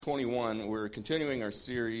21, we're continuing our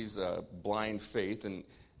series, Blind Faith, and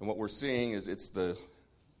what we're seeing is it's the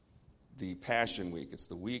Passion Week. It's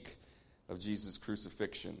the week of Jesus'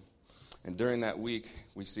 crucifixion. And during that week,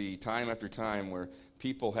 we see time after time where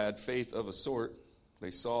people had faith of a sort. They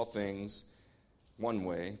saw things one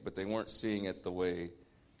way, but they weren't seeing it the way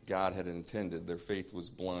God had intended. Their faith was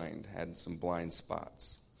blind, had some blind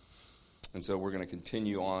spots. And so we're going to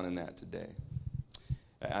continue on in that today.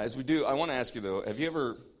 As we do, I want to ask you, though, have you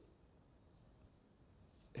ever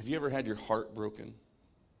had your heart broken?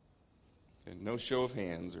 Okay, no show of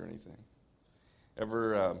hands or anything.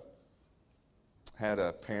 Ever had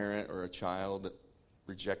a parent or a child that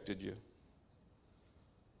rejected you?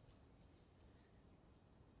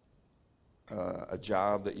 A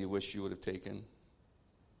job that you wish you would have taken?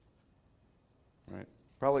 Right?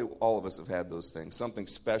 Probably all of us have had those things. Something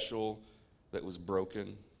special that was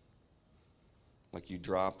broken. Like you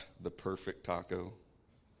dropped the perfect taco.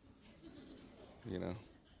 You know?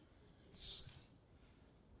 It's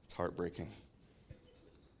heartbreaking.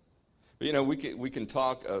 But, you know, we can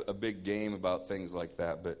talk a big game about things like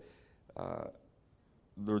that, but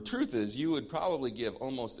the truth is you would probably give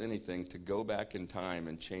almost anything to go back in time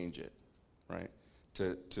and change it, right?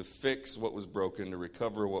 To fix what was broken, to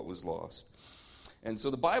recover what was lost. And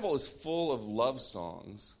so the Bible is full of love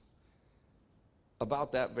songs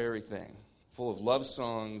about that very thing. Full of love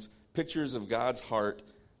songs, pictures of God's heart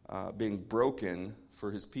being broken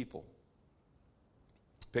for his people.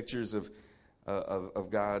 Pictures of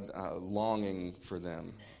God longing for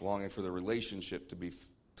them, longing for the relationship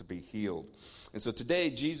to be healed. And so today,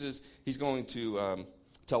 Jesus, he's going to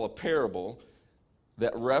tell a parable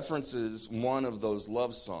that references one of those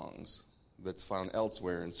love songs that's found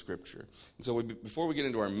elsewhere in Scripture. And so before we get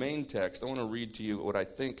into our main text, I want to read to you what I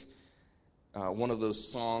think one of those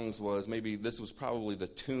songs was. Maybe this was probably the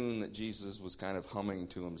tune that Jesus was kind of humming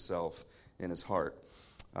to himself in his heart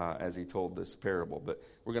as he told this parable. But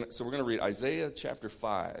we're going to read Isaiah chapter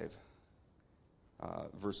 5,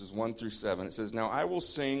 verses 1 through 7. It says, "Now I will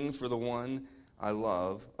sing for the one I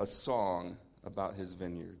love a song about his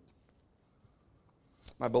vineyard.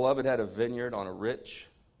 My beloved had a vineyard on a rich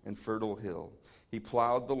and fertile hill. He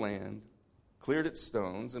plowed the land, cleared its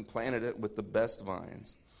stones, and planted it with the best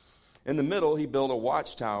vines. In the middle, he built a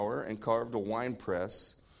watchtower and carved a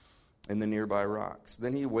winepress in the nearby rocks.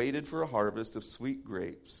 Then he waited for a harvest of sweet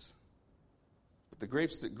grapes. But the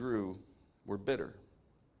grapes that grew were bitter.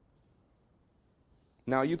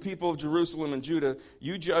 Now, you people of Jerusalem and Judah,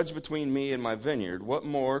 you judge between me and my vineyard. What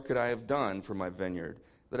more could I have done for my vineyard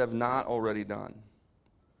that I have not already done?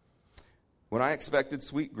 When I expected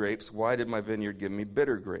sweet grapes, why did my vineyard give me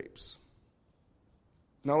bitter grapes?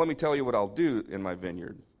 Now let me tell you what I'll do in my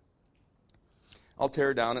vineyard. I'll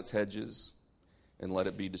tear down its hedges and let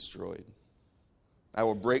it be destroyed. I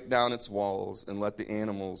will break down its walls and let the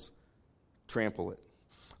animals trample it.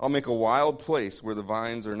 I'll make a wild place where the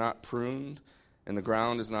vines are not pruned and the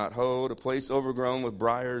ground is not hoed, a place overgrown with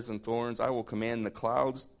briars and thorns. I will command the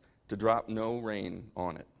clouds to drop no rain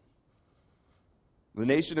on it. The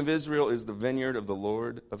nation of Israel is the vineyard of the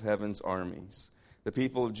Lord of heaven's armies. The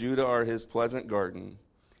people of Judah are his pleasant garden.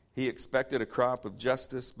 He expected a crop of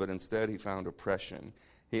justice, but instead he found oppression.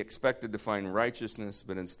 He expected to find righteousness,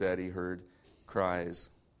 but instead he heard cries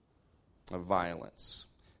of violence."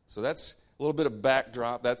 So that's a little bit of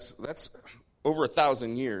backdrop. That's over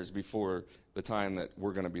 1,000 years before the time that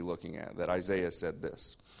we're going to be looking at, that Isaiah said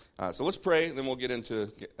this. So let's pray, and then we'll get into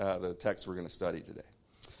the text we're going to study today.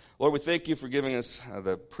 Lord, we thank you for giving us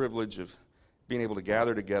the privilege of being able to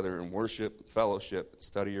gather together and worship, fellowship,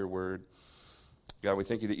 study your word. God, we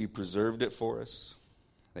thank you that you preserved it for us,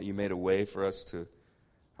 that you made a way for us to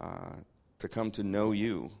come to know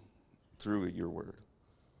you through your word.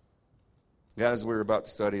 God, as we're about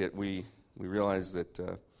to study it, we realize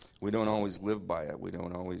that we don't always live by it. We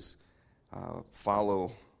don't always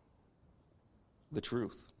follow the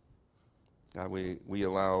truth. God, we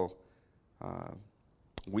allow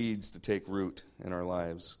weeds to take root in our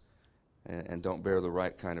lives and don't bear the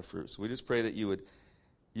right kind of fruit. So we just pray that you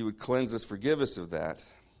would cleanse us, forgive us of that,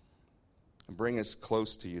 and bring us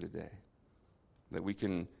close to you today. That we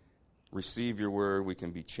can receive your word, we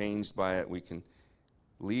can be changed by it, we can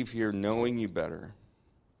leave here knowing you better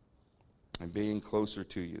and being closer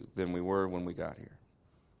to you than we were when we got here.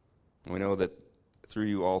 And we know that through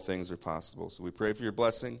you all things are possible. So we pray for your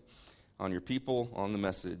blessing on your people, on the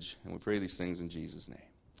message, and we pray these things in Jesus' name.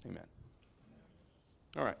 Amen.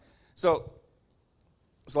 All right. So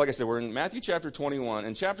like I said, we're in Matthew chapter 21.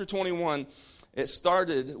 In chapter 21, it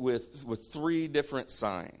started with 3 different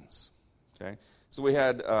signs. Okay? So we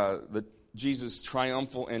had Jesus'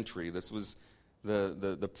 triumphal entry. This was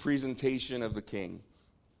the presentation of the king.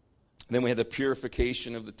 Then we had the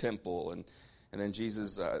purification of the temple, and then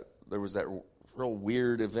Jesus, there was that real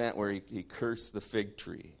weird event where he cursed the fig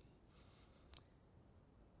tree.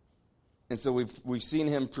 And so we've seen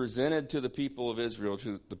him presented to the people of Israel,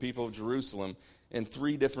 to the people of Jerusalem, in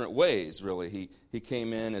three different ways, really. He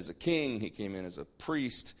came in as a king, he came in as a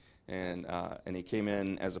priest, and he came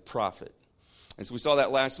in as a prophet. And so we saw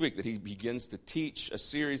that last week, that he begins to teach a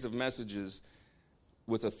series of messages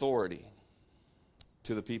with authority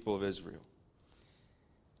to the people of Israel.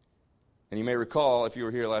 And you may recall, if you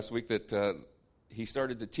were here last week, that he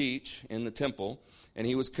started to teach in the temple, and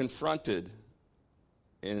he was confronted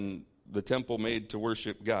in the temple made to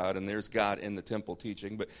worship God, and there's God in the temple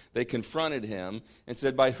teaching, but they confronted him and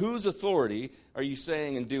said, by whose authority are you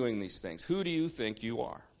saying and doing these things? Who do you think you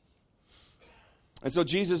are? And so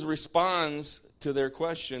Jesus responds to their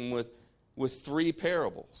question with three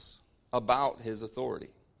parables about his authority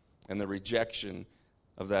and the rejection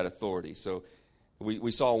of that authority. So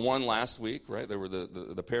we saw one last week, right? There were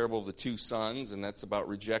the parable of the two sons, and that's about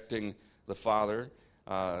rejecting the father.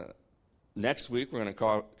 Next week, we're going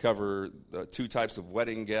to cover the two types of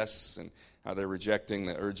wedding guests and how they're rejecting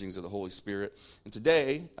the urgings of the Holy Spirit. And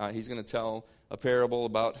today, he's going to tell a parable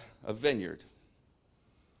about a vineyard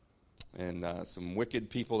and some wicked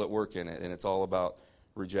people that work in it, and it's all about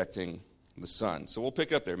rejecting the Son. So we'll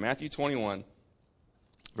pick up there. Matthew 21,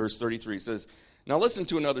 verse 33 says, now listen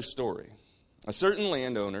to another story. A certain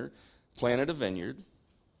landowner planted a vineyard,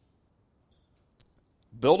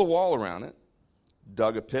 built a wall around it,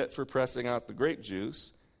 dug a pit for pressing out the grape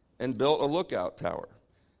juice, and built a lookout tower.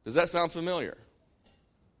 Does that sound familiar?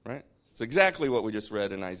 Right? It's exactly what we just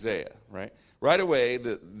read in Isaiah, right? Right away,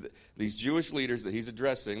 these Jewish leaders that he's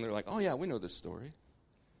addressing, they're like, oh yeah, we know this story.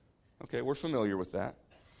 Okay, we're familiar with that.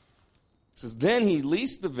 It says, then he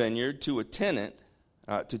leased the vineyard to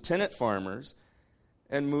tenant farmers,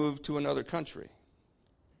 and moved to another country.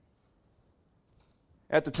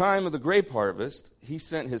 At the time of the grape harvest, he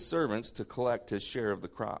sent his servants to collect his share of the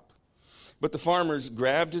crop. But the farmers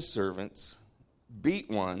grabbed his servants, beat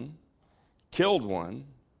one, killed one,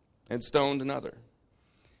 and stoned another.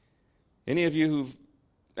 Any of you who've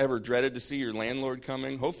ever dreaded to see your landlord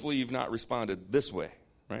coming, hopefully you've not responded this way,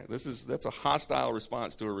 right? That's a hostile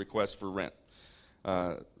response to a request for rent.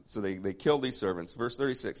 So they killed these servants. Verse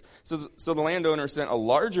 36. So the landowner sent a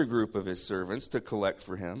larger group of his servants to collect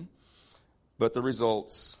for him, but the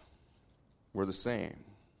results were the same.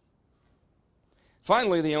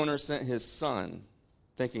 Finally, the owner sent his son,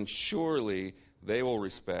 thinking, surely they will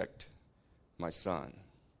respect my son.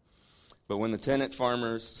 But when the tenant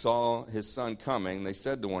farmers saw his son coming, they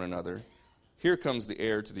said to one another, here comes the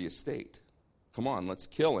heir to the estate. Come on, let's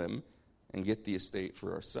kill him and get the estate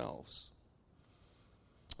for ourselves.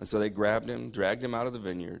 And so they grabbed him, dragged him out of the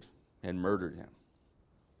vineyard, and murdered him.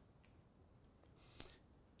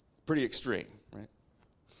 Pretty extreme, right?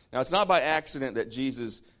 Now, it's not by accident that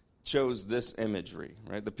Jesus chose this imagery,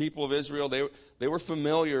 right? The people of Israel, they were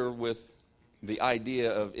familiar with the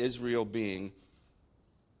idea of Israel being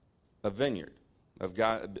a vineyard, of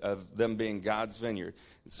them being God's vineyard.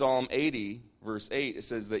 In Psalm 80, verse 8, it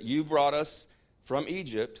says that you brought us from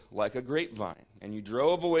Egypt like a grapevine, and you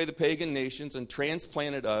drove away the pagan nations and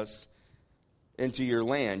transplanted us into your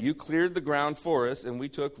land. You cleared the ground for us, and we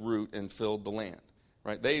took root and filled the land.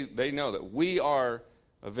 Right? They know that we are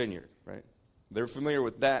a vineyard, right? They're familiar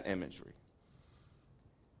with that imagery.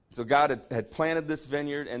 So God had planted this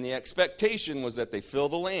vineyard, and the expectation was that they fill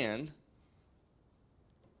the land,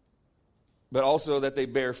 but also that they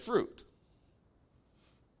bear fruit.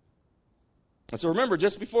 And so remember,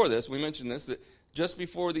 just before this, we mentioned this, that just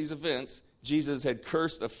before these events, Jesus had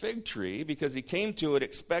cursed a fig tree because he came to it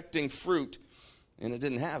expecting fruit, and it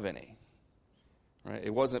didn't have any. Right?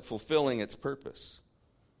 It wasn't fulfilling its purpose.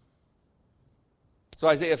 So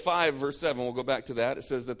Isaiah 5, verse 7, we'll go back to that. It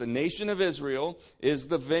says that the nation of Israel is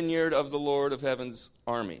the vineyard of the Lord of heaven's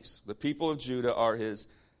armies. The people of Judah are his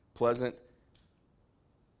pleasant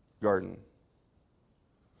garden.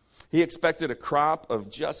 He expected a crop of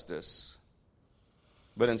justice,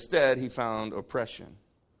 but instead he found oppression.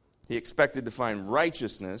 He expected to find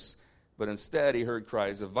righteousness, but instead he heard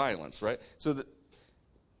cries of violence, right? So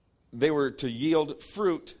they were to yield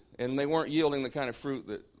fruit, and they weren't yielding the kind of fruit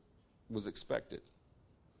that was expected.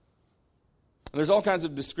 And there's all kinds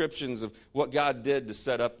of descriptions of what God did to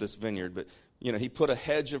set up this vineyard, but he put a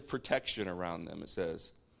hedge of protection around them, it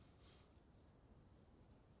says.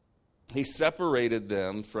 He separated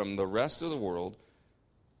them from the rest of the world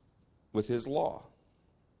with his law.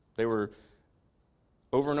 They were,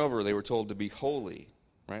 over and over, they were told to be holy,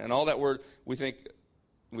 right? And all that word, we think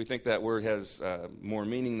we think that word has more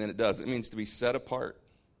meaning than it does. It means to be set apart.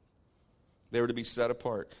 They were to be set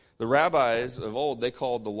apart. The rabbis of old, they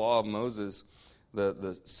called the law of Moses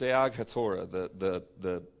the Seag HaTorah,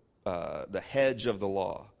 the hedge of the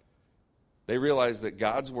law. They realized that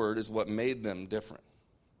God's word is what made them different.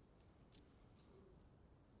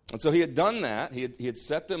 And so he had done that. He had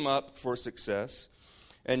set them up for success.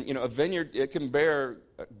 And, a vineyard, it can bear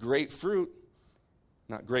great fruit.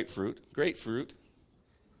 Not grapefruit, great fruit.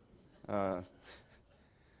 But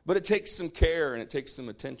it takes some care and it takes some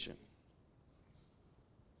attention.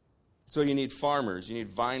 So you need farmers, you need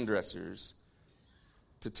vine dressers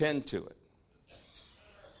to tend to it.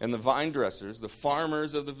 And the vine dressers, the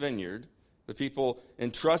farmers of the vineyard, the people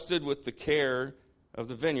entrusted with the care of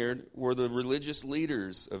the vineyard, were the religious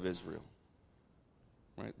leaders of Israel.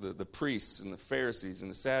 Right? The priests and the Pharisees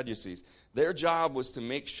and the Sadducees. Their job was to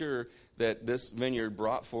make sure that this vineyard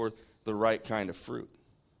brought forth the right kind of fruit.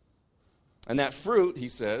 And that fruit, he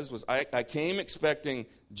says, was I came expecting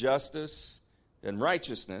justice and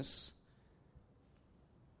righteousness,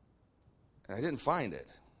 and I didn't find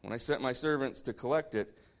it. When I sent my servants to collect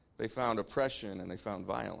it, they found oppression and they found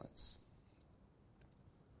violence.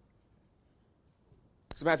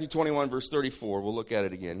 So Matthew 21, verse 34, we'll look at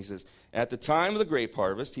it again. He says, at the time of the grape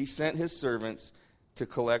harvest, he sent his servants to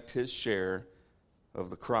collect his share of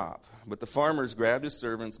the crop. But the farmers grabbed his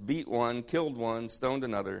servants, beat one, killed one, stoned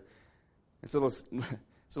another. And so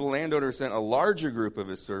the landowner sent a larger group of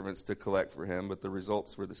his servants to collect for him, but the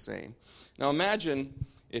results were the same. Now imagine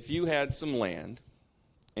if you had some land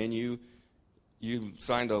and you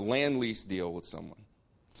signed a land lease deal with someone.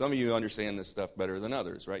 Some of you understand this stuff better than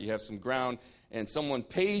others, right? You have some ground and someone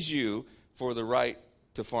pays you for the right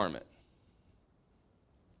to farm it.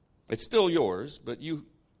 It's still yours, but you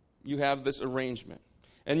have this arrangement.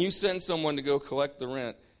 And you send someone to go collect the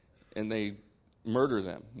rent and they murder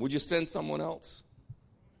them. Would you send someone else?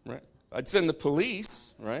 Right? I'd send the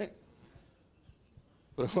police, right?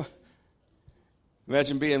 But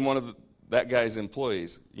imagine being one of that guy's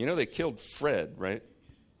employees. They killed Fred, right?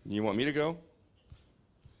 You want me to go?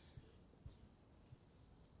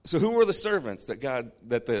 So who were the servants that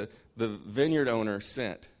the vineyard owner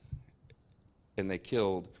sent and they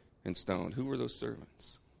killed and stoned? Who were those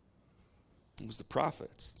servants? It was the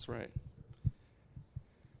prophets. That's right.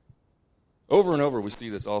 Over and over we see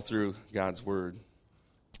this all through God's word.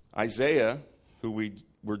 Isaiah, who we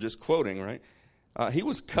were just quoting, right? He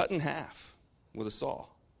was cut in half with a saw.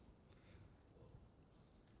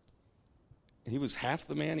 He was half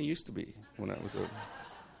the man he used to be when that was over.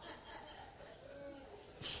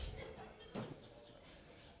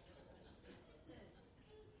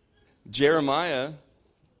 Jeremiah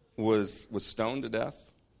was stoned to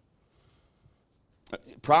death.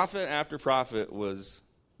 Prophet after prophet was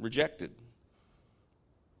rejected.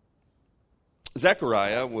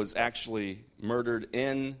 Zechariah was actually murdered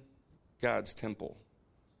in God's temple.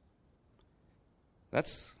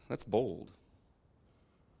 That's bold.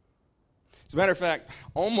 As a matter of fact,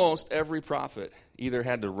 almost every prophet either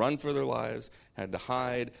had to run for their lives, had to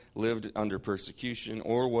hide, lived under persecution,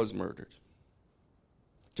 or was murdered.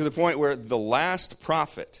 To the point where the last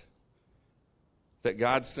prophet that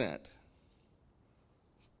God sent,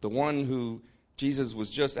 the one who Jesus was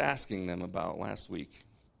just asking them about last week,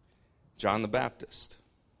 John the Baptist,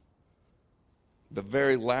 the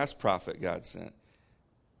very last prophet God sent,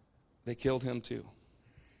 they killed him too.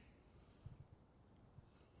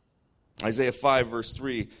 Isaiah 5, verse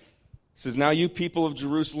 3 says, now you people of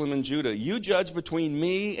Jerusalem and Judah, you judge between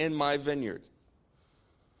me and my vineyard.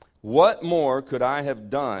 What more could I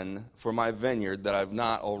have done for my vineyard that I've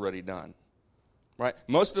not already done? Right?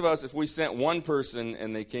 Most of us, if we sent one person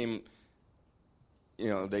and they came,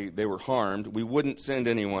 they were harmed, we wouldn't send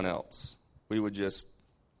anyone else. We would just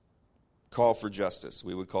call for justice.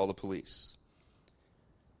 We would call the police.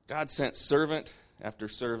 God sent servant after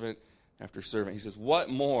servant after servant. He says, what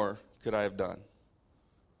more could I have done?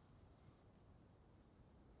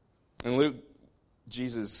 In Luke,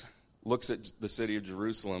 Jesus looks at the city of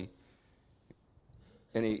Jerusalem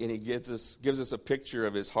and he gives us a picture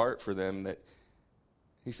of his heart for them. That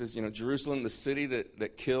he says, Jerusalem, the city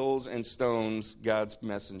that kills and stones God's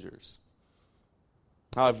messengers.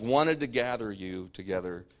 How I've wanted to gather you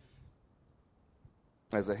together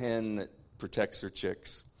as a hen that protects her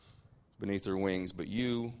chicks beneath her wings, but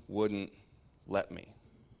you wouldn't let me.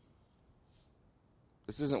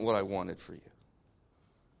 This isn't what I wanted for you.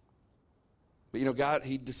 But God,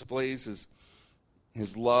 he displays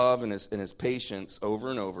his love and his patience over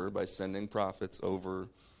and over by sending prophets over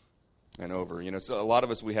and over. So a lot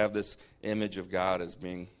of us, we have this image of God as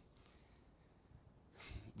being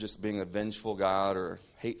a vengeful God or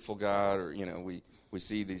hateful God, or, we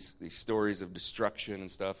see these stories of destruction and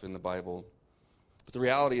stuff in the Bible. But the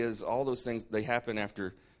reality is all those things, they happen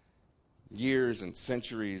after years and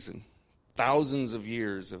centuries and thousands of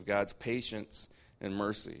years of God's patience and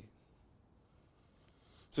mercy.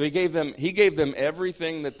 So he gave them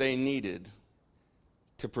everything that they needed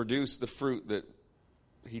to produce the fruit that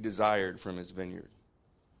he desired from his vineyard.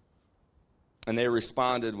 And they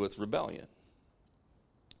responded with rebellion.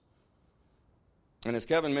 And as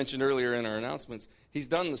Kevin mentioned earlier in our announcements, he's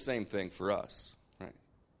done the same thing for us, right?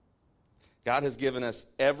 God has given us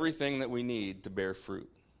everything that we need to bear fruit.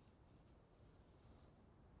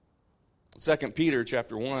 2 Peter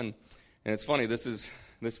chapter 1, and it's funny,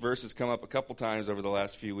 this verse has come up a couple times over the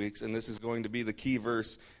last few weeks, and this is going to be the key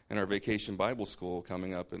verse in our Vacation Bible School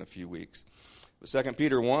coming up in a few weeks. But 2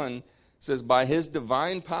 Peter 1 says, by his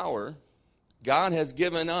divine power, God has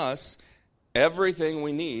given us everything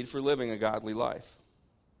we need for living a godly life.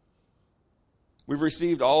 We've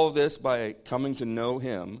received all of this by coming to know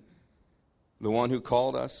him, the one who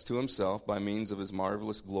called us to himself by means of his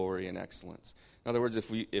marvelous glory and excellence. In other words,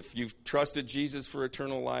 if you've trusted Jesus for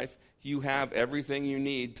eternal life, you have everything you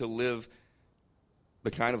need to live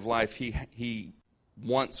the kind of life he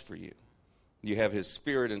wants for you. You have his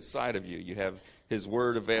Spirit inside of you. You have his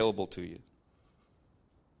word available to you.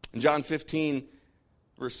 In John 15,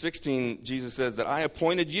 verse 16, Jesus says that I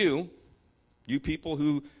appointed you people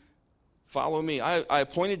who follow me, I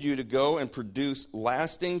appointed you to go and produce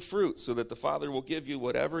lasting fruit so that the Father will give you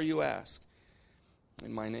whatever you ask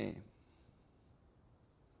in my name.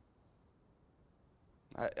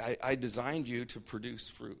 I designed you to produce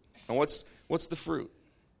fruit. And what's the fruit?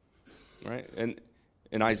 Right? And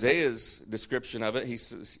in Isaiah's description of it, he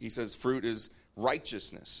says fruit is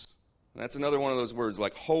righteousness. And that's another one of those words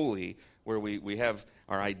like holy, where we have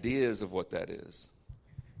our ideas of what that is.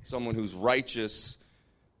 Someone who's righteous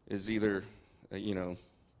is either,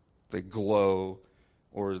 they glow,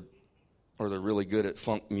 or they're really good at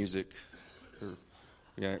funk music. Or,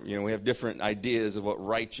 we have different ideas of what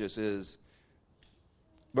righteous is.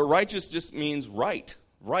 But righteous just means right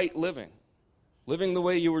living the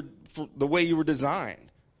way you were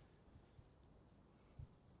designed.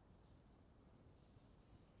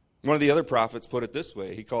 One of the other prophets put it this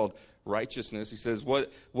way. He called righteousness. He says, "What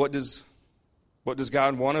does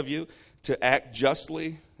God want of you? To act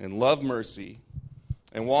justly and love mercy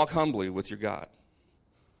and walk humbly with your God."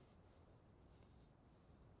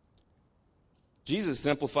 Jesus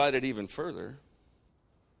simplified it even further.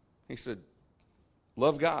 He said,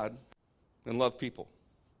 love God and love people.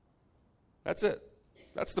 That's it.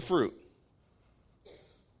 That's the fruit.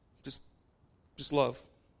 Just love.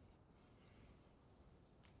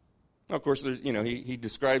 Now, of course, there's he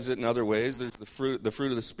describes it in other ways. There's the fruit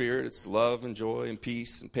of the Spirit. It's love and joy and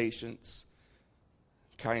peace and patience,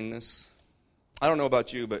 kindness. I don't know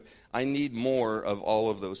about you, but I need more of all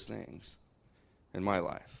of those things in my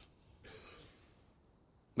life.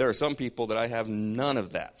 There are some people that I have none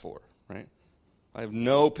of that for, right? I have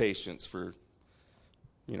no patience for,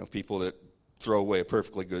 people that throw away a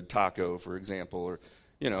perfectly good taco, for example, or,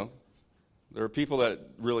 there are people that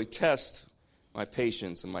really test my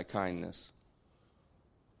patience and my kindness.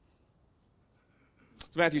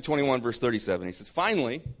 It's Matthew 21, verse 37. He says,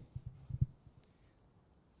 finally,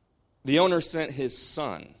 the owner sent his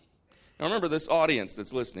son. Now remember this audience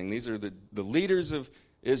that's listening. These are the leaders of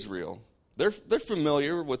Israel. They're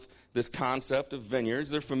familiar with this concept of vineyards.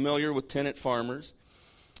 They're familiar with tenant farmers.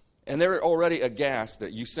 And they're already aghast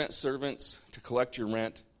that you sent servants to collect your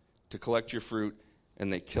rent, to collect your fruit,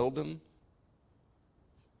 and they killed them.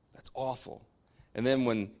 That's awful. And then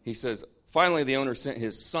when he says, finally the owner sent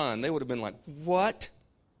his son, they would have been like, what?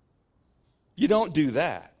 You don't do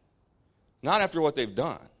that. Not after what they've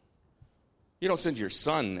done. You don't send your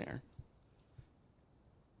son there.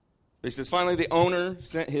 He says, finally the owner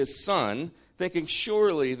sent his son, thinking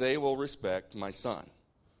surely they will respect my son.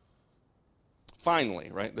 Finally,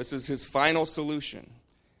 right? This is his final solution,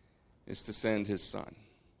 is to send his son.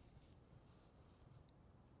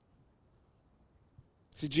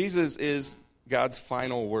 See, Jesus is God's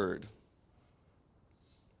final word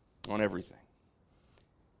on everything.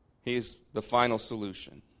 He is the final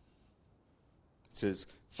solution. It's his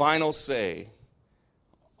final say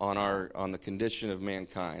on the condition of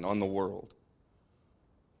mankind, on the world.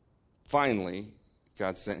 Finally,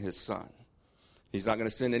 God sent his son. He's not going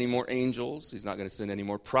to send any more angels. He's not going to send any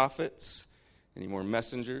more prophets, any more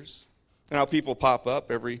messengers. And how people pop up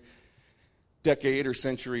every decade or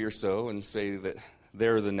century or so and say that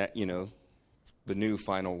they're the new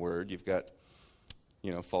final word. You've got,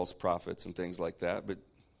 false prophets and things like that. But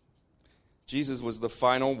Jesus was the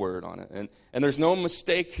final word on it. And there's no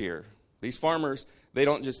mistake here. These farmers, they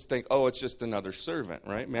don't just think, oh, it's just another servant,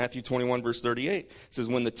 right? Matthew 21, verse 38 says,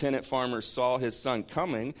 when the tenant farmers saw his son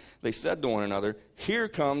coming, they said to one another, here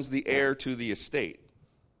comes the heir to the estate,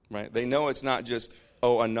 right? They know it's not just,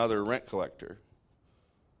 oh, another rent collector.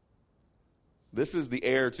 This is the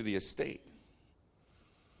heir to the estate.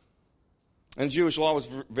 And Jewish law was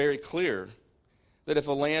very clear that if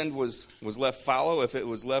a land was left fallow, if it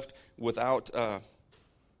was left without the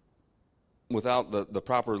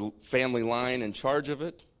proper family line in charge of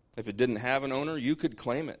it, if it didn't have an owner, you could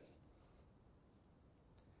claim it.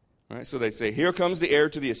 All right, so they say, here comes the heir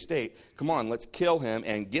to the estate. Come on, let's kill him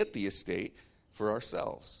and get the estate for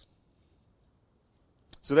ourselves.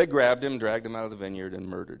 So they grabbed him, dragged him out of the vineyard, and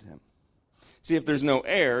murdered him. See, if there's no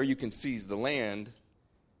heir, you can seize the land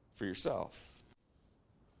for yourself.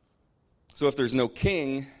 So if there's no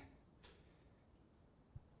king,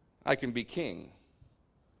 I can be king.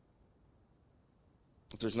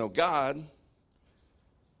 If there's no God,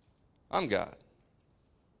 I'm God.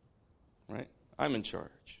 Right? I'm in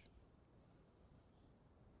charge.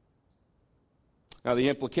 Now, the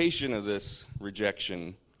implication of this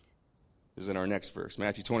rejection is in our next verse,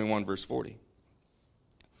 Matthew 21, verse 40.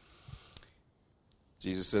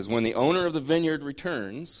 Jesus says, when the owner of the vineyard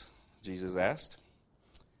returns, Jesus asked,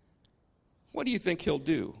 what do you think he'll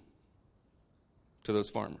do to those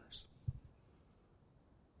farmers?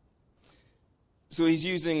 So he's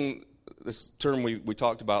using this term we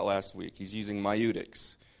talked about last week. He's using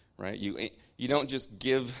maiutics, right? You don't just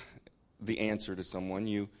give the answer to someone.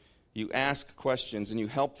 You ask questions and you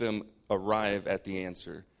help them arrive at the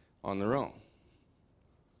answer on their own.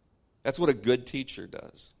 That's what a good teacher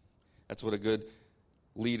does. That's what a good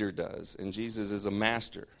leader does. And Jesus is a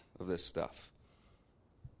master of this stuff.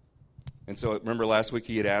 And so remember last week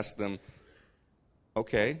he had asked them,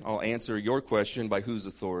 okay, I'll answer your question by whose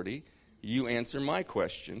authority. You answer my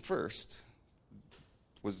question first.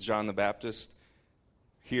 Was John the Baptist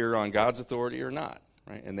here on God's authority or not?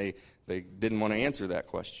 Right? And they didn't want to answer that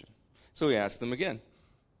question. So he asked them again,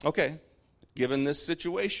 okay, given this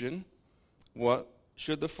situation, what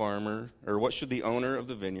should the owner of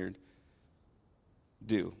the vineyard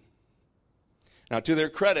do? Now, to their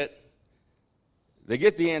credit, they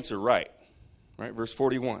get the answer right. Verse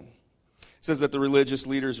 41 says that the religious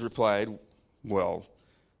leaders replied, well,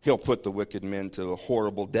 he'll put the wicked men to a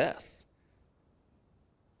horrible death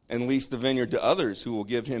and lease the vineyard to others who will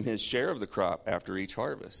give him his share of the crop after each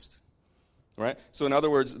harvest. Right? So in other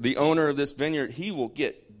words, the owner of this vineyard, he will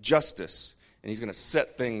get justice and he's going to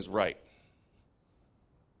set things right.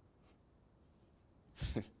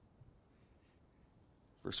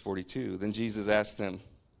 Verse 42, then Jesus asked them,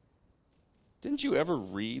 didn't you ever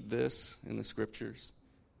read this in the scriptures?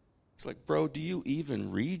 It's like, bro, do you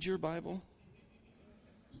even read your Bible?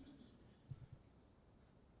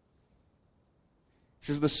 He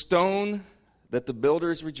says, the stone that the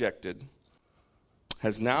builders rejected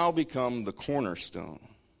has now become the cornerstone.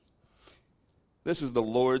 This is the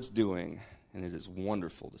Lord's doing, and it is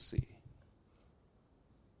wonderful to see.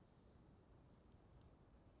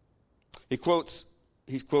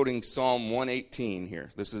 He's quoting Psalm 118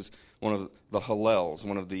 here. This is one of the Hallels,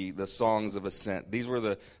 one of the songs of ascent. These were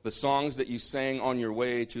the songs that you sang on your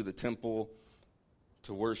way to the temple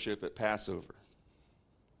to worship at Passover.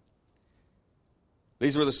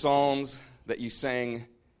 These were the psalms that you sang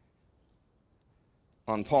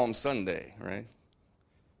on Palm Sunday, right?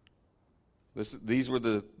 This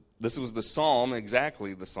was the psalm,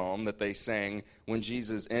 exactly the psalm that they sang when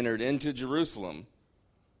Jesus entered into Jerusalem.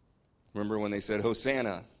 Remember when they said,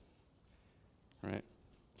 Hosanna, right?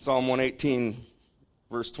 Psalm 118,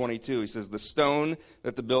 verse 22, he says, the stone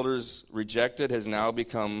that the builders rejected has now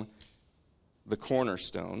become the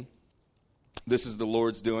cornerstone. This is the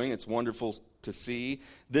Lord's doing. It's wonderful to see.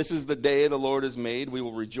 This is the day the Lord has made. We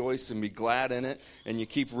will rejoice and be glad in it. And you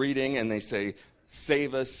keep reading, and they say,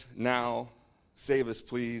 save us now. Save us,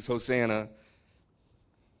 please. Hosanna.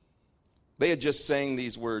 They had just sang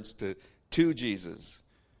these words to Jesus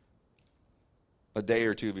a day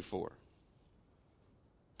or two before.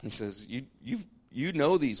 He says, you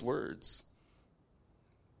know these words,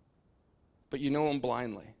 but you know them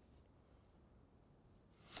blindly.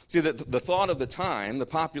 See, the thought of the time, the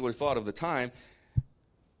popular thought of the time,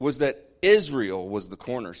 was that Israel was the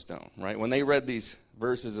cornerstone, right? When they read these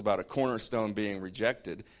verses about a cornerstone being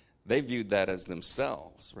rejected, they viewed that as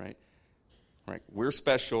themselves, right? Right? We're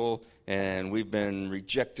special, and we've been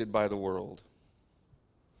rejected by the world.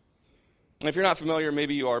 And if you're not familiar,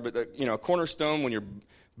 maybe you are, but a cornerstone, when you're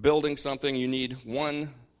building something, you need one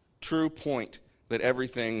true point that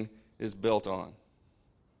everything is built on.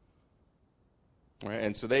 Right?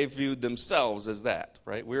 And so they viewed themselves as that,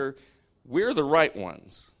 right? We're the right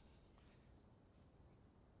ones.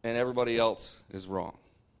 And everybody else is wrong.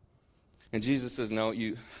 And Jesus says, no,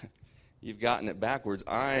 you've gotten it backwards.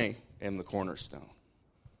 I am the cornerstone.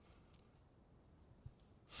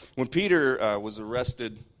 When Peter was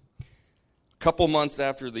arrested a couple months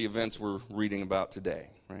after the events we're reading about today,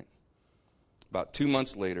 right? About 2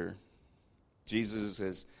 months later, Jesus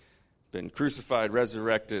has been crucified,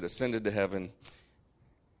 resurrected, ascended to heaven,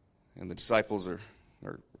 and the disciples are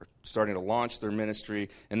starting to launch their ministry,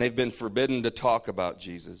 and they've been forbidden to talk about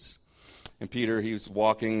Jesus. And Peter, he was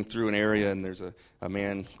walking through an area, and there's a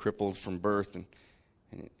man crippled from birth,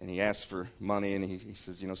 and he asks for money, and he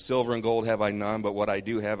says, silver and gold have I none, but what I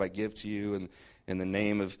do have I give to you, and in the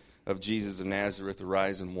name of Jesus of Nazareth,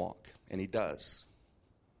 arise and walk. And he does.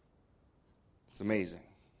 It's amazing.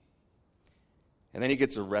 And then he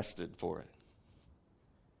gets arrested for it.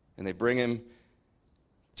 And they bring him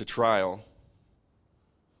to trial.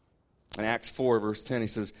 In Acts 4, verse 10, he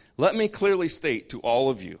says, let me clearly state to all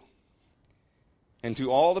of you and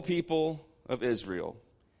to all the people of Israel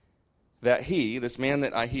that he, this man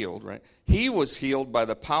that I healed, right, he was healed by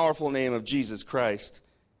the powerful name of Jesus Christ,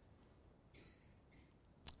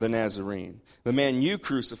 the Nazarene, the man you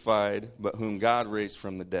crucified, but whom God raised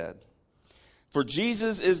from the dead. For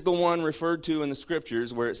Jesus is the one referred to in the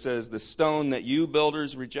Scriptures where it says, the stone that you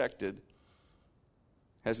builders rejected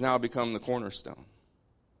has now become the cornerstone.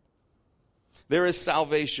 There is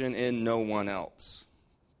salvation in no one else.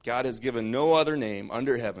 God has given no other name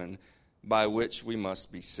under heaven by which we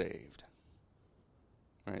must be saved.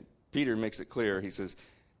 Right? Peter makes it clear. He says,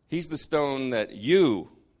 he's the stone that you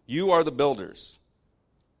are the builders.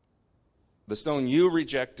 The stone you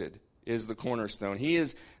rejected is the cornerstone. He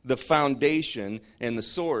is the foundation and the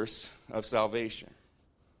source of salvation.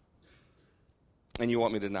 And you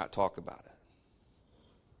want me to not talk about it.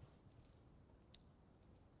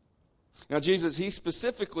 Now, Jesus, he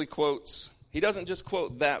specifically quotes, he doesn't just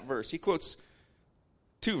quote that verse. He quotes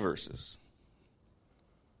 2 verses.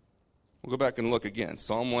 We'll go back and look again.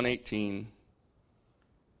 Psalm 118.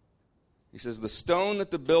 He says, the stone that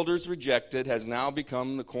the builders rejected has now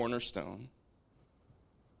become the cornerstone.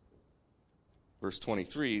 Verse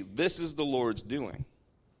 23, this is the Lord's doing,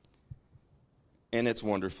 and it's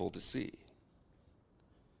wonderful to see.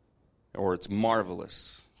 Or it's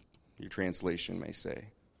marvelous, your translation may say.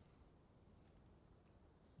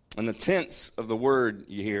 And the tense of the word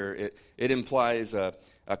you hear, it implies a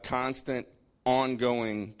constant,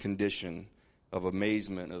 ongoing condition of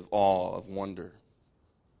amazement, of awe, of wonder.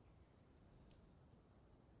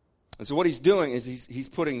 And so what he's doing is he's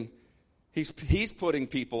putting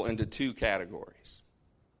people into 2 categories,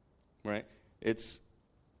 right? It's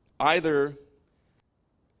either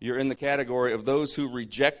you're in the category of those who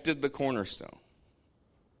rejected the cornerstone,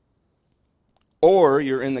 or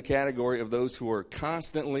you're in the category of those who are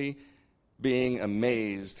constantly being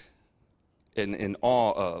amazed and in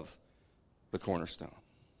awe of the cornerstone.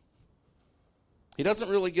 He doesn't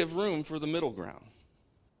really give room for the middle ground.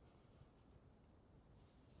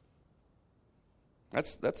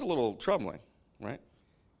 That's a little troubling, right?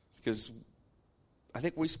 Because I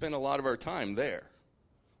think we spend a lot of our time there.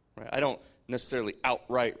 Right? I don't necessarily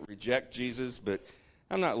outright reject Jesus, but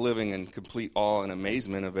I'm not living in complete awe and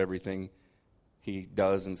amazement of everything he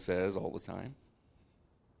does and says all the time.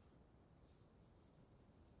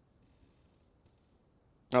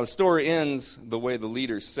 Now, the story ends the way the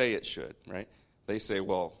leaders say it should, right? They say,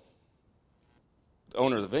 well, the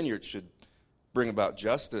owner of the vineyard should bring about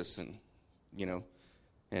justice and,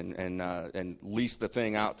 and lease the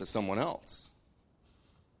thing out to someone else.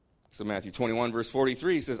 So Matthew 21, verse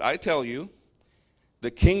 43 says, I tell you, the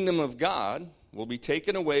kingdom of God will be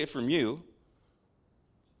taken away from you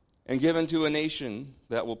and given to a nation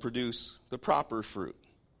that will produce the proper fruit.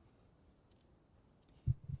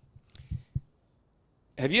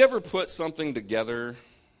 Have you ever put something together,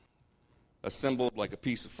 assembled like a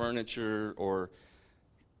piece of furniture, or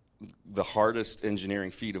the hardest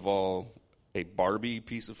engineering feat of all, a Barbie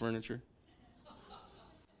piece of furniture?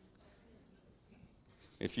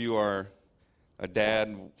 If you are a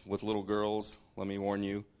dad with little girls, let me warn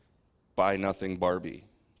you, buy nothing Barbie.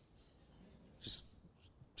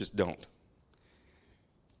 Just don't.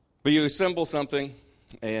 But you assemble something,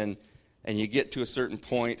 and you get to a certain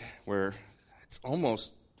point where it's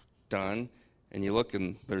almost done, and you look,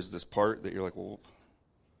 and there's this part that you're like, well,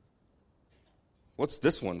 what's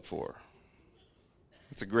this one for?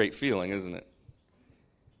 It's a great feeling, isn't it?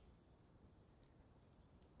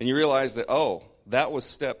 And you realize that, oh, that was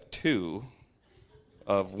step 2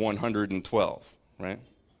 of 112, right?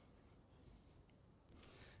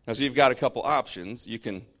 Now, so you've got a couple options. You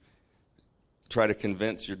can try to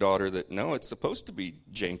convince your daughter that, no, it's supposed to be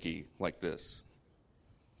janky like this.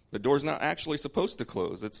 The door's not actually supposed to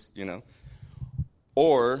close. It's,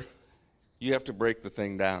 Or you have to break the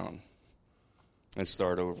thing down and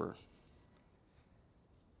start over.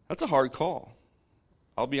 That's a hard call.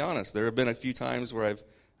 I'll be honest. There have been a few times where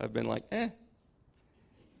I've been like,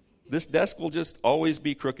 this desk will just always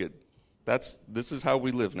be crooked. This is how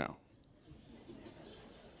we live now.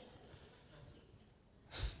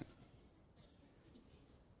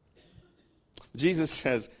 Jesus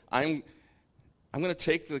says, I'm going to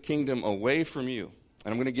take the kingdom away from you,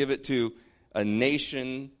 and I'm going to give it to a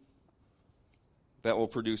nation that will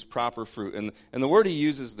produce proper fruit. And the word he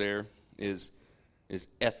uses there is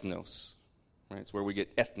ethnos, right? It's where we get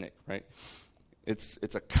ethnic, right? It's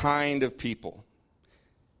a kind of people.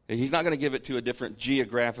 He's not going to give it to a different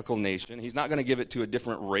geographical nation. He's not going to give it to a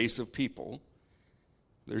different race of people.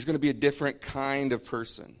 There's going to be a different kind of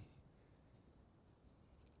person.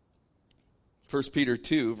 1 Peter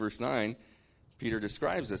 2, verse 9, Peter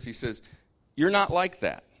describes this. He says, you're not like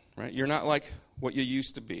that, right? You're not like what you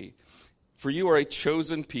used to be. For you are a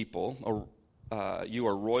chosen people, you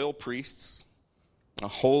are royal priests, a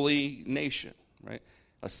holy nation, right?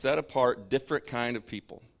 A set apart, different kind of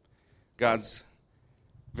people. God's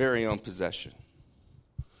very own possession.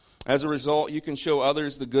 As a result, you can show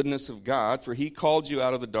others the goodness of God, for he called you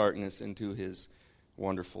out of the darkness into his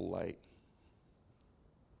wonderful light.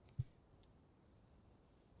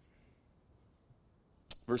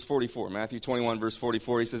 Verse 44, Matthew 21, verse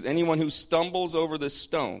 44, he says, anyone who stumbles over this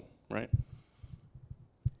stone, right,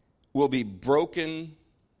 will be broken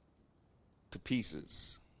to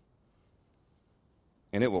pieces,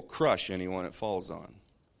 and it will crush anyone it falls on.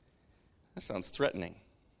 That sounds threatening,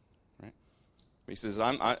 right? He says,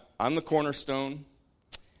 I'm the cornerstone,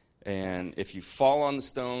 and if you fall on the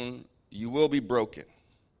stone, you will be broken.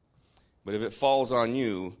 But if it falls on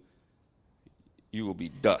you, you will be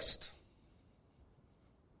dust.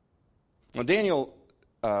 Now, Daniel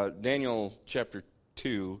chapter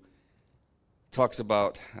 2 talks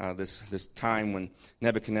about this time when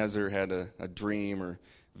Nebuchadnezzar had a dream or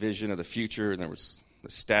vision of the future, and there was a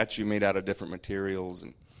statue made out of different materials,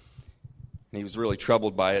 and he was really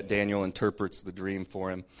troubled by it. Daniel interprets the dream for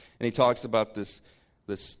him, and he talks about this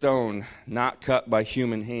stone not cut by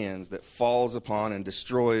human hands that falls upon and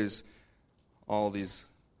destroys all these,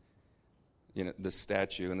 this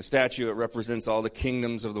statue. And the statue, it represents all the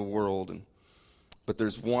kingdoms of the world, but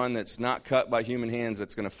there's one that's not cut by human hands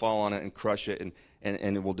that's going to fall on it and crush it,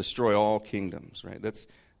 and it will destroy all kingdoms, right?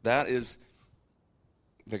 That is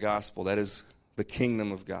the gospel. That is the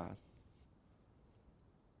kingdom of God.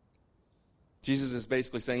 Jesus is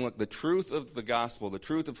basically saying, look, the truth of the gospel, the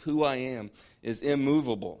truth of who I am, is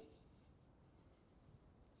immovable.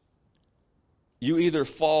 You either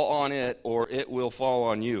fall on it or it will fall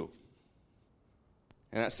on you.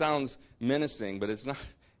 And that sounds menacing, but it's not.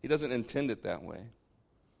 He doesn't intend it that way.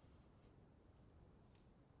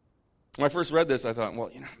 When I first read this, I thought,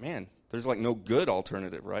 well, there's like no good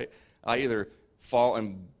alternative, right? I either fall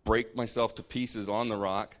and break myself to pieces on the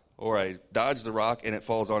rock, or I dodge the rock and it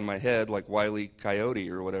falls on my head like Wile E. Coyote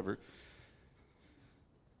or whatever.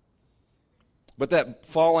 But that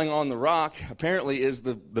falling on the rock apparently is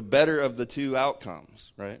the better of the two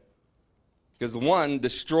outcomes, right? Because the one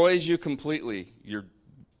destroys you completely. You're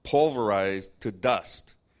pulverized to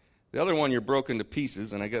dust. The other one, you're broken to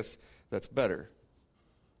pieces, and I guess that's better.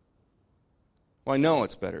 Well, I know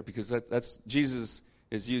it's better because that's Jesus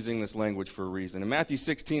is using this language for a reason. In Matthew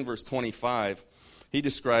 16, verse 25, he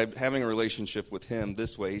described having a relationship with him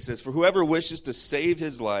this way. He says, for whoever wishes to save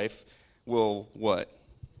his life will what?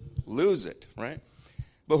 Lose it, right?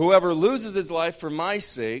 But whoever loses his life for my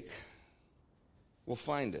sake will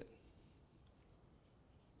find it.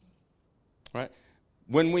 Right?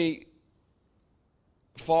 When we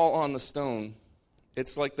fall on the stone,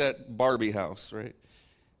 it's like that Barbie house, right?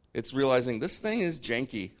 It's realizing this thing is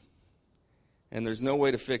janky, and there's no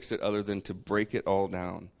way to fix it other than to break it all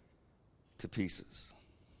down to pieces.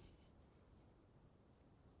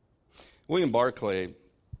 William Barclay,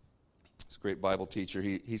 this great Bible teacher,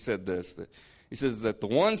 he said this, that he says that the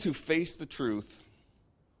ones who face the truth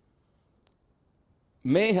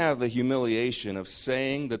may have the humiliation of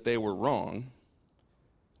saying that they were wrong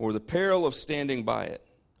or the peril of standing by it,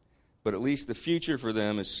 but at least the future for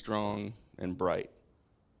them is strong and bright.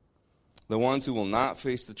 The ones who will not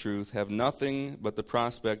face the truth have nothing but the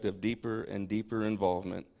prospect of deeper and deeper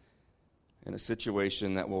involvement in a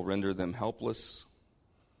situation that will render them helpless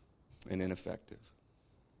and ineffective.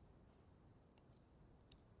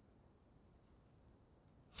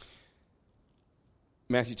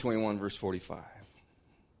 Matthew 21, verse 45. It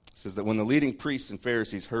says that when the leading priests and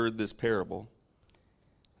Pharisees heard this parable,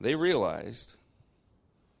 they realized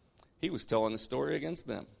he was telling a story against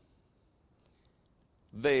them.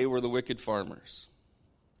 They were the wicked farmers.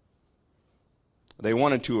 They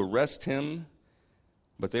wanted to arrest him,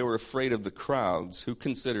 but they were afraid of the crowds who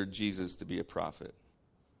considered Jesus to be a prophet.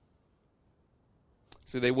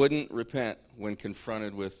 See, they wouldn't repent when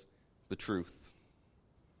confronted with the truth.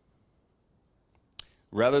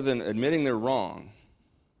 Rather than admitting they're wrong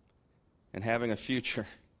and having a future,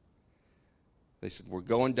 they said, we're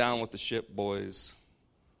going down with the ship, boys.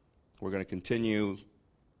 We're going to continue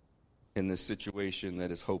in this situation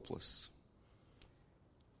that is hopeless.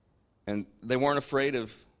 And they weren't afraid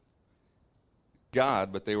of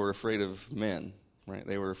God, but they were afraid of men, right?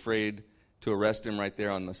 They were afraid to arrest him right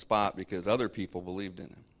there on the spot because other people believed in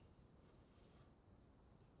him.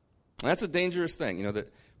 And that's a dangerous thing, you know,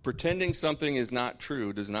 that pretending something is not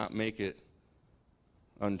true does not make it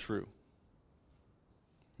untrue.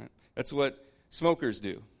 Right? That's what smokers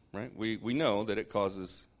do, right? We know that it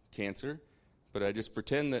causes cancer, but I just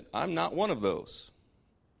pretend that I'm not one of those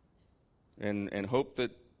and hope that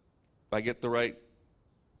I get the right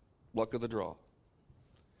luck of the draw.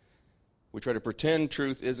 We try to pretend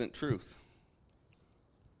truth isn't truth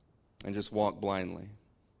and just walk blindly.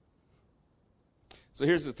 So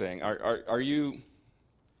here's the thing. Are you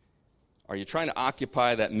trying to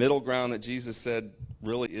occupy that middle ground that Jesus said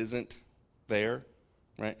really isn't there?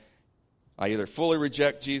 Right? I either fully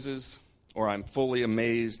reject Jesus or I'm fully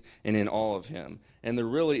amazed and in awe of him. And there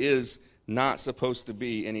really is not supposed to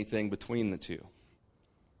be anything between the two.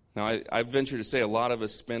 Now, I venture to say a lot of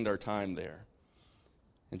us spend our time there.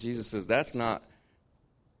 And Jesus says, that's not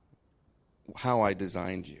how I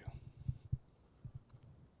designed you.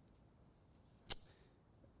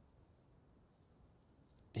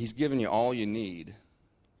 He's given you all you need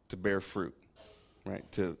to bear fruit, right?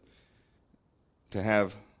 To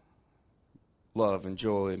have love and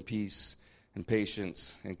joy and peace and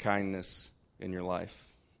patience and kindness in your life.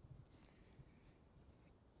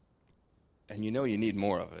 And you know you need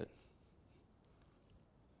more of it.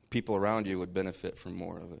 People around you would benefit from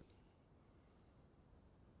more of it.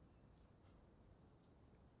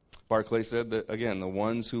 Barclay said that, again, the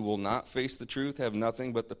ones who will not face the truth have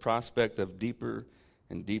nothing but the prospect of deeper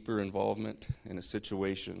and deeper involvement in a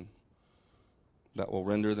situation that will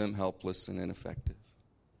render them helpless and ineffective.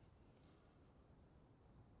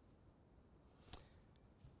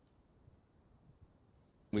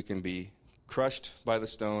 We can be crushed by the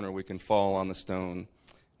stone, or we can fall on the stone.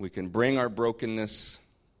 We can bring our brokenness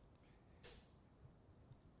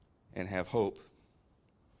and have hope,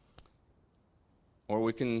 or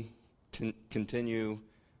we can continue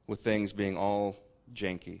with things being all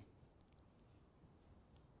janky.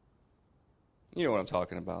 You know what I'm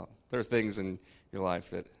talking about. There are things in your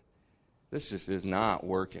life that this just is not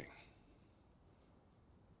working.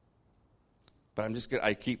 But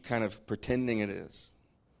I keep kind of pretending it is.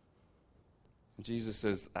 And Jesus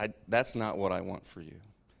says, that's not what I want for you.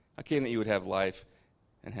 I came that you would have life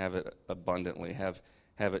and have it abundantly, have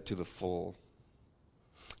it to the full.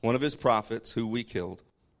 One of his prophets, who we killed,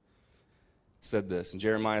 said this in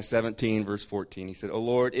Jeremiah 17, verse 14. He said, "O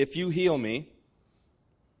Lord, if you heal me,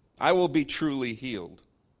 I will be truly healed.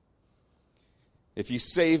 If you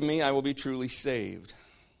save me, I will be truly saved.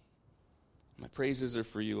 My praises are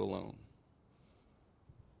for you alone."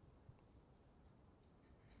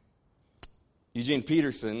 Eugene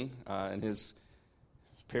Peterson, in his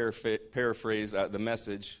paraphrase, The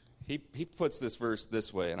Message, he puts this verse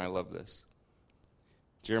this way, and I love this.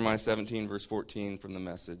 Jeremiah 17, verse 14 from The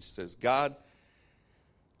Message says, "God,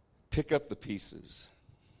 pick up the pieces.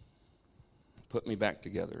 Put me back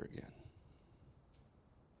together again."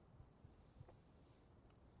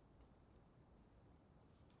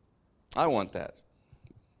 I want that.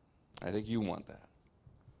 I think you want that.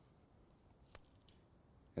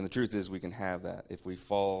 And the truth is, we can have that if we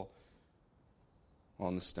fall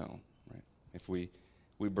on the stone, right? If we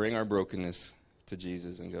bring our brokenness to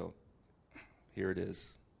Jesus and go, here it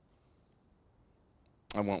is.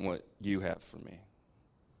 I want what you have for me.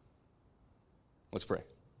 Let's pray.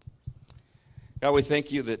 God, we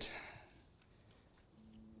thank you that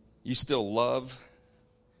you still love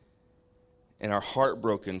and are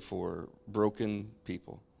heartbroken for broken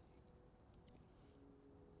people.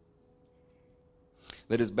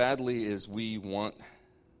 That as badly as we want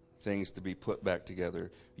things to be put back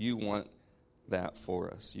together, you want that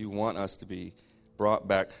for us. You want us to be brought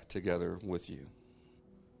back together with you.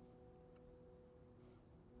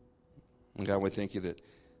 And God, we thank you that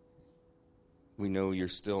we know you're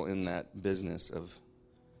still in that business of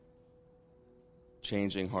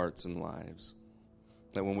changing hearts and lives.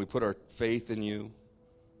 That when we put our faith in you,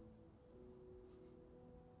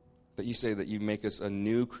 that you say that you make us a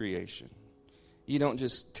new creation. You don't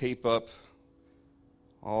just tape up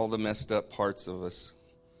all the messed up parts of us,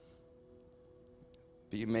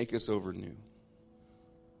 but you make us over new.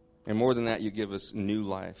 And more than that, you give us new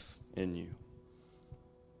life in you.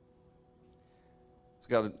 So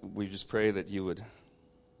God, we just pray that you would,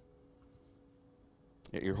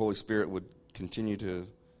 that your Holy Spirit would continue to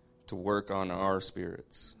work on our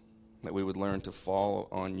spirits, that we would learn to fall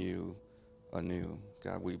on you anew.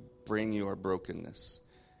 God, we bring you our brokenness,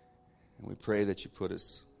 and we pray that you put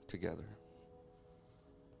us together.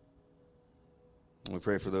 And we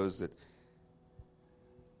pray for those that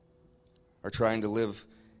are trying to live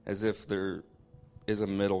as if there is a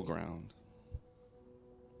middle ground,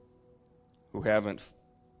 who haven't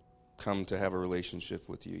come to have a relationship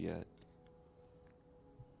with you yet,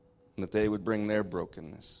 and that they would bring their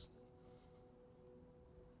brokenness,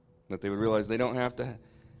 that they would realize they don't have to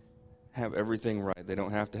have everything right. They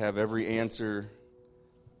don't have to have every answer.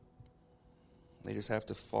 They just have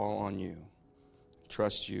to fall on you,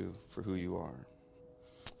 trust you for who you are.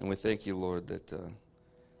 And we thank you, Lord, that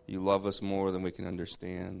you love us more than we can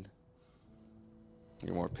understand.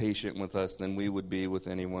 You're more patient with us than we would be with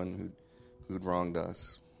anyone who'd wronged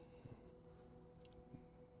us.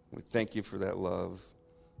 We thank you for that love.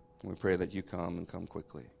 And we pray that you come and come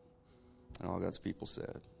quickly. And all God's people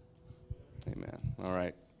said, amen. All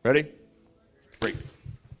right. Ready? Great.